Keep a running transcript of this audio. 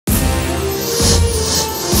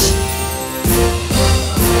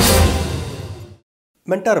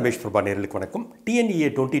Mentor Ramesh Prabha நேர்களுக்கு வணக்கம். TNEA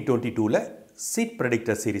 2022ல seat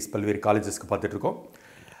predictor series பல்வேறு காலேஜஸ்க்கு பார்த்துட்ருக்கோம்.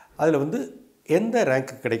 அதில் எந்த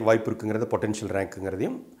ரேங்க் கிடைக்க வாய்ப்பு இருக்குங்கிறத பொட்டென்ஷியல்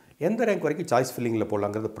ரேங்க்குங்கிறதையும், எந்த ரேங்க் வரைக்கும் choice ஃபில்லிங்கில்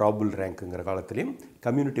போடலாங்கிறது probable ரேங்க்குங்கிற காலத்துலையும்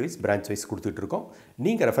community wise branch wise கொடுத்துட்ருக்கோம்.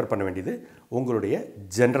 நீங்கள் ரெஃபர் பண்ண வேண்டியது உங்களுடைய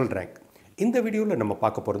ஜென்ரல் ரேங்க். இந்த வீடியோவில் நம்ம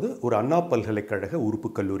பார்க்க போகிறது ஒரு அண்ணா பல்கலைக்கழக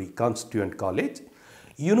உறுப்பு கல்லூரி constituent college,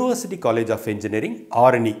 university college of engineering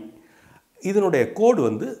Arni. இதனுடைய கோடு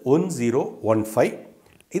 1015.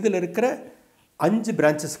 இதில் இருக்கிற 5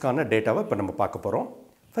 பிரான்ச்சஸ்க்கான டேட்டாவை இப்போ நம்ம பார்க்க போகிறோம்.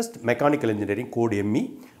 ஃபர்ஸ்ட் மெக்கானிக்கல் இன்ஜினியரிங் கோடு ME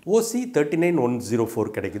OC 39104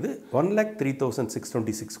 கிடைக்குது.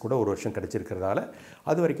 1,03,626 கூட ஒரு வருஷம் கிடைச்சிருக்கிறதால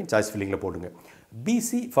அது வரைக்கும் சாய்ஸ் ஃபில்லிங்கில் போடுங்க.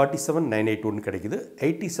 BC 47981 கிடைக்குது.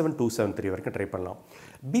 87273 வரைக்கும் ட்ரை பண்ணலாம்.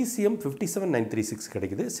 BCM 57936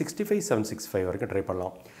 கிடைக்குது. 65765 வரைக்கும் ட்ரை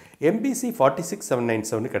பண்ணலாம். MBC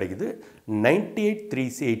 46797 கிடைக்குது.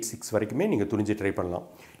 98386 வரைக்குமே நீங்கள் துணிஞ்சு ட்ரை பண்ணலாம்.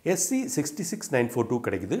 SC 66942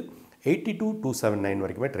 கிடைக்குது. 82279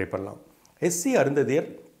 வரைக்குமே ட்ரை பண்ணலாம். SC அருந்ததியர்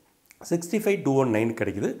 65219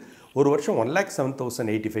 கிடைக்குது. ஒரு வருஷம்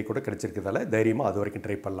 1,07,085 கூட கிடைச்சிருக்கிறதால தைரியமாக அது வரைக்கும்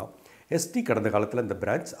ட்ரை பண்ணலாம். ST கடந்த காலத்தில் இந்த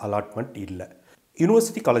பிரான்ச் அலாட்மெண்ட் இல்லை.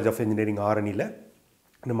 யூனிவர்சிட்டி காலேஜ் ஆஃப் இன்ஜினியரிங் ஆரணியில்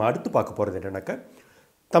நம்ம அடுத்து பார்க்க போகிறது என்னென்னாக்கா,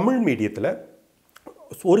 தமிழ் மீடியத்தில்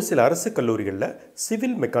ஒரு சில அரசு கல்லூரிகளில்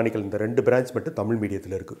சிவில் மெக்கானிக்கல் இந்த 2 பிரான்ச் மட்டும் தமிழ்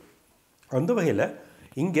மீடியத்தில் இருக்குது. அந்த வகையில்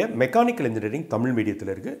இங்கே மெக்கானிக்கல் இன்ஜினியரிங் தமிழ்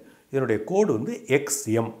மீடியத்தில் இருக்குது. இதனுடைய கோடு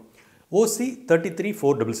XM OC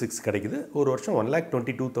 33466 கிடைக்குது. ஒரு வருஷம்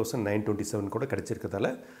 1,22,927 கூட கிடைச்சிருக்கிறதால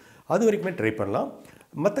அது வரைக்குமே ட்ரை பண்ணலாம்.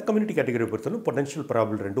 மற்ற கம்யூனிட்டி கேட்டகரி பொறுத்தவரை பொட்டென்ஷியல்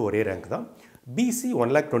ப்ராபபிள் ரெண்டும் ஒரே ரேங்க் தான். BC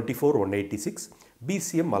 1,24,186,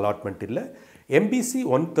 BCM அலாட்மெண்ட் இல்லை. MBC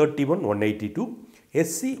 131,182,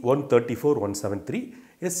 SC 134,173,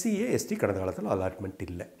 SCA ST கடந்த காலத்தில் அலாட்மெண்ட்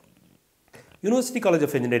இல்லை. யூனிவர்சிட்டி காலேஜ்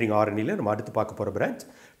ஆஃப் இன்ஜினியரிங் ஆரணியில் நம்ம அடுத்து பார்க்க போகிற branch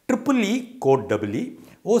EEE code EE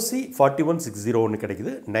OC 41601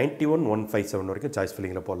 கிடைக்குது. 91,157 வரைக்கும் சாய்ஸ்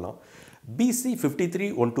ஃபில்லிங்கில் போடலாம். BC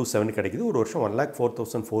 53,127 கிடைக்குது. ஒரு வருஷம்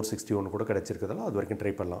 1,04,461 கூட கிடைச்சிருக்கிறதால அது வரைக்கும்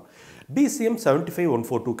ட்ரை பண்ணலாம். BCM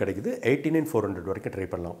 75,142 கிடைக்குது. 89,400 வரைக்கும் ட்ரை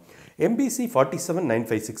பண்ணலாம். MBC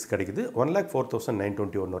 47,956 கிடைக்குது.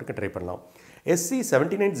 1,04,921 வரைக்கும் ட்ரை பண்ணலாம். SC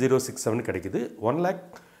 79,067 கிடைக்குது.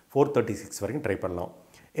 1,04,36 வரைக்கும் ட்ரை பண்ணலாம்.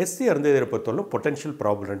 SC அருந்ததியரை பொறுத்தவரை பொட்டென்ஷியல்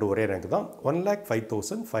ப்ராபபிள் ரெண்டு ஒரே ரேங்க் தான்.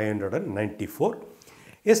 1,05,594.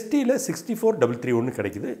 STயில் 64,331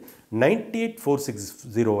 கிடைக்குது.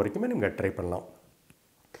 98,460 வரைக்குமே நீங்கள் ட்ரை பண்ணலாம்.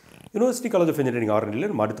 யூனிவர்சிட்டி காலேஜ் ஆஃப் இன்ஜினியரிங் ஆரணியில்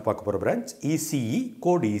நம்ம அடுத்து பார்க்க போகிற பிரான்ச் ECE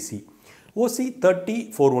கோடு EC OC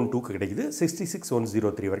 30,412 கிடைக்குது.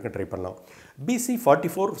 66,103 வரைக்கும் ட்ரை பண்ணலாம். BC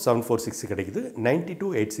 44,746 கிடைக்குது.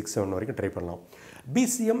 92,867 வரைக்கும் ட்ரை பண்ணலாம்.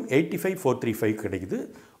 BCM 85,435 கிடைக்குது.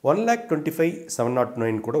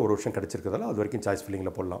 1,25,709 கூட ஒரு வருஷம் கிடைச்சிருக்கிறதால அது வரைக்கும் சாய்ஸ்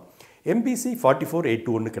ஃபில்லிங்கில் போடலாம். MBC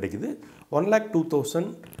 44,821 கிடைக்குது.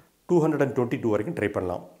 1,02,222 வரைக்கும் ட்ரை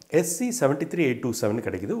பண்ணலாம். SC 73,827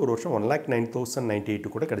 கிடைக்குது. ஒரு வருஷம் 1,09,098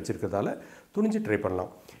 கூட கிடைச்சிருக்கிறதால துணிஞ்சு ட்ரை பண்ணலாம்.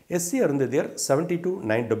 SC அருந்ததியர்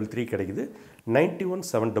 72,933 கிடைக்குது.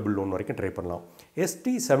 91,711 வரைக்கும் ட்ரை பண்ணலாம். ST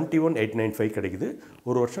 71,895 கிடைக்குது.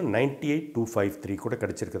 ஒரு வருஷம் 98,253 கூட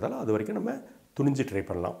கிடைச்சிருக்கிறதால அது வரைக்கும் நம்ம துணிஞ்சு ட்ரை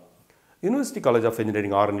பண்ணலாம். யூனிவர்சிட்டி காலேஜ் ஆஃப்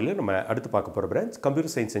இன்ஜினியரிங் ஆரணியில் நம்ம அடுத்து பார்க்க போகிற branch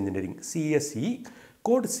computer science engineering CSE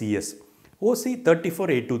code CS OC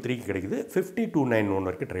 34,823 கிடைக்குது. 52,901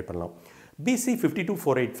 வரைக்கும் ட்ரை பண்ணலாம். BC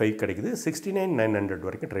 52,485 கிடைக்குது. 69,900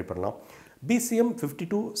 வரைக்கும் ட்ரை பண்ணலாம். BCM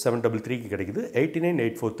 52,733 கிடைக்குது.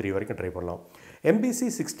 89,843 வரைக்கும் ட்ரை பண்ணலாம். MBC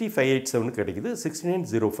 60,587 கிடைக்குது.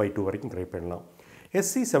 69,052 வரைக்கும் ட்ரை பண்ணலாம்.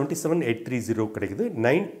 SC 77,830 கிடைக்குது.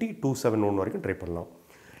 90,271 வரைக்கும் ட்ரை பண்ணலாம்.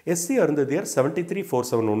 SC அருந்ததியர்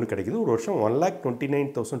 73,471 கிடைக்குது. ஒரு வருஷம்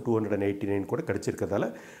 1,29,289 கூட கிடைச்சிருக்கிறதால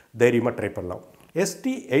தைரியமாக ட்ரை பண்ணலாம். ST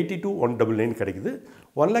 82,199 கிடைக்குது.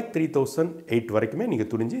 1,03,008 வரைக்குமே நீங்கள்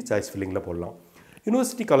துணிஞ்சு சாய்ஸ் ஃபில்லிங்கில் போடலாம்.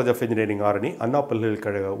 University college of engineering Arani அண்ணா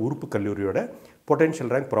பல்கலைக்கழக உறுப்பு கல்லூரியோட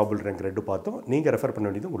பொட்டென்ஷியல் ரேங்க் ப்ராபபிள் ரேங்க் ரெண்டு பார்த்தோம். நீங்கள் ரெஃபர் பண்ண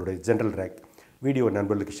வேண்டியது உங்களுடைய ஜென்ரல் ரேங்க். வீடியோ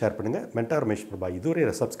நண்பர்களுக்கு ஷேர் பண்ணுங்கள். மென்டார் ரமேஷ் பிரபா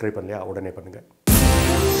இதுவரை சப்ஸ்கிரைப் பண்ணலையா உடனே பண்ணுங்கள்.